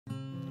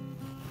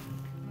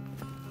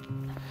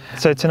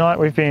So tonight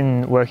we've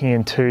been working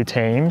in two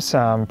teams,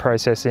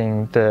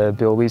 processing the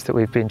bilbies that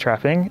we've been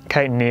trapping.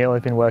 Kate and Neil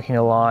have been working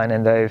a line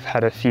and they've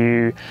had a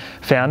few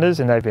founders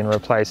and they've been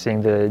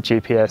replacing the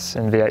GPS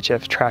and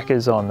VHF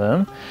trackers on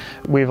them.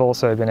 We've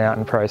also been out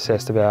and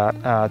processed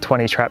about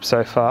 20 traps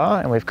so far,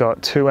 and we've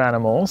got 2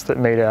 animals that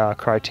meet our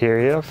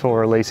criteria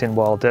for release in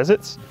wild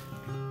deserts.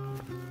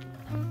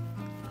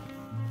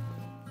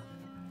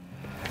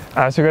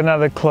 So we've got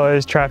another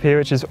closed trap here,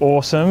 which is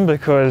awesome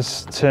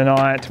because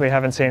tonight we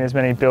haven't seen as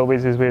many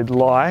bilbies as we'd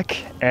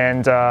like,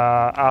 and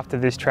after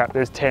this trap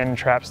there's 10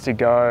 traps to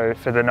go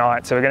for the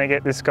night. So we're going to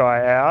get this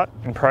guy out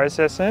and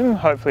process him.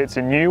 Hopefully it's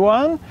a new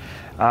one,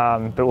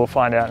 but we'll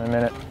find out in a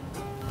minute.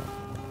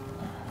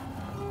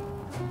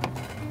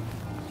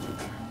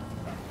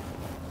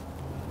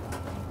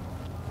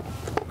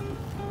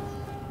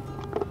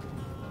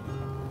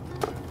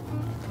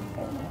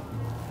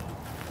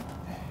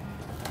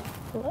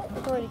 Well,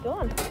 it's already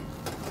gone.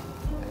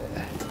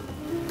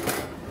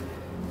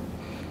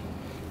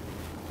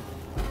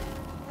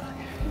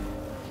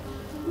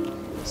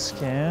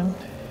 Scan.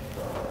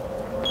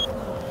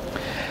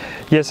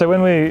 Yeah, so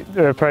when we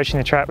were approaching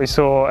the trap we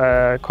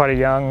saw quite a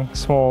young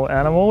small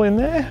animal in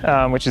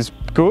there, which is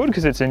good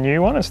because it's a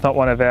new one. It's not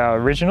one of our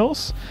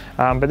originals,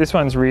 but this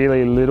one's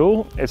really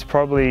little. It's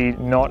probably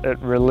not at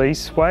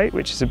release weight,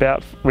 which is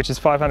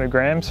 500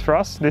 grams for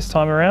us this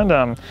time around.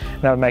 That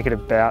would make it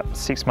about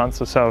 6 months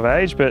or so of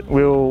age, but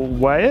we'll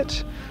weigh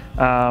it.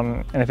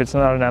 And if it's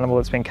not an animal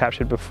that's been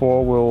captured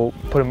before, we'll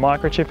put a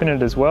microchip in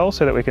it as well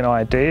so that we can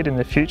ID it in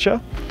the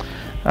future,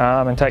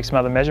 and take some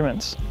other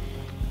measurements.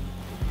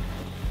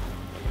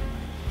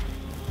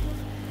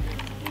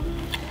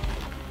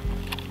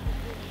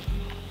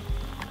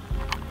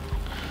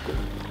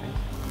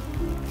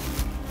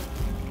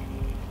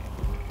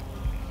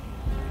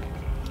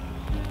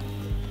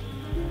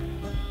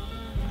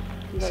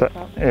 So,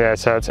 yeah,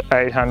 so it's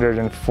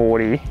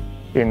 840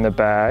 in the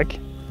bag.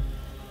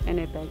 And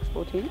her bag's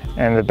 410?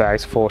 And the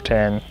bag's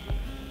 410.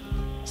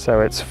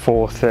 So it's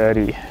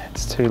 430.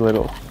 It's too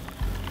little.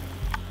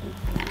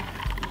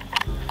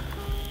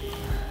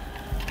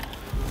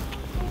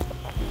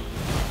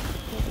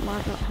 It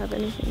might not have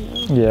anything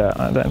though. Yeah,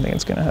 I don't think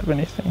it's going to have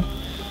anything.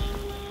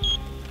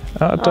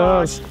 Oh, it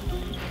does.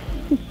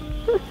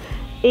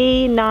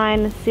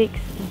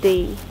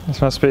 E96D.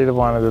 This must be the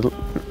one of the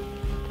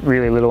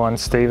really little one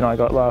Steve and I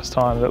got last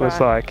time that was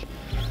like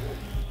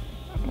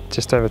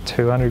just over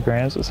 200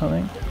 grams or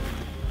something.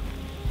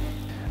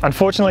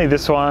 Unfortunately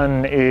this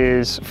one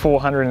is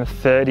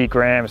 430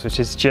 grams, which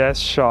is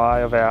just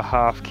shy of our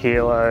 ½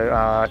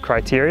 kilo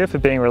criteria for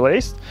being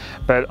released,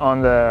 but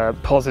on the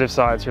positive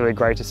side it's really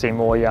great to see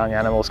more young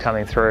animals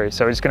coming through.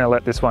 So we're just going to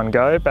let this one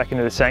go back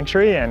into the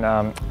sanctuary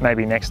and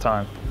maybe next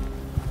time.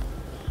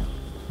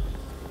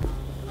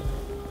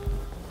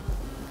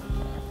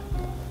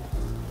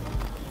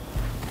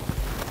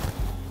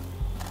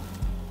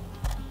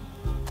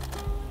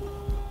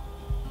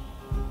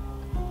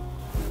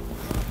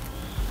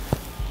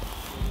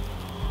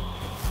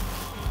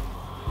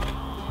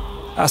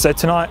 So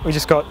tonight we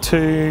just got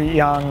 2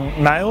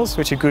 young males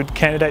which are good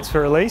candidates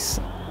for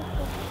release.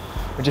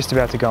 We're just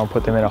about to go and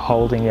put them in a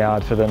holding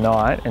yard for the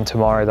night, and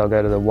tomorrow they'll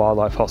go to the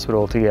wildlife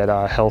hospital to get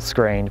health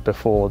screened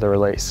before the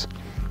release.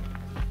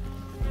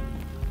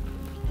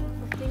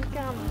 I think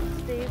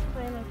Steve's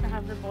planning to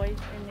have the boys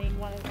in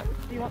one of those.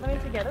 Do you want them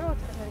in together or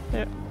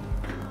separate?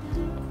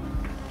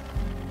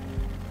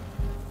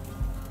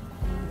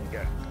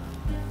 Yeah.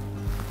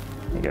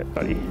 There you go,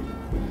 buddy.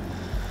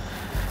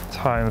 It's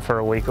home for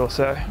a week or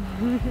so.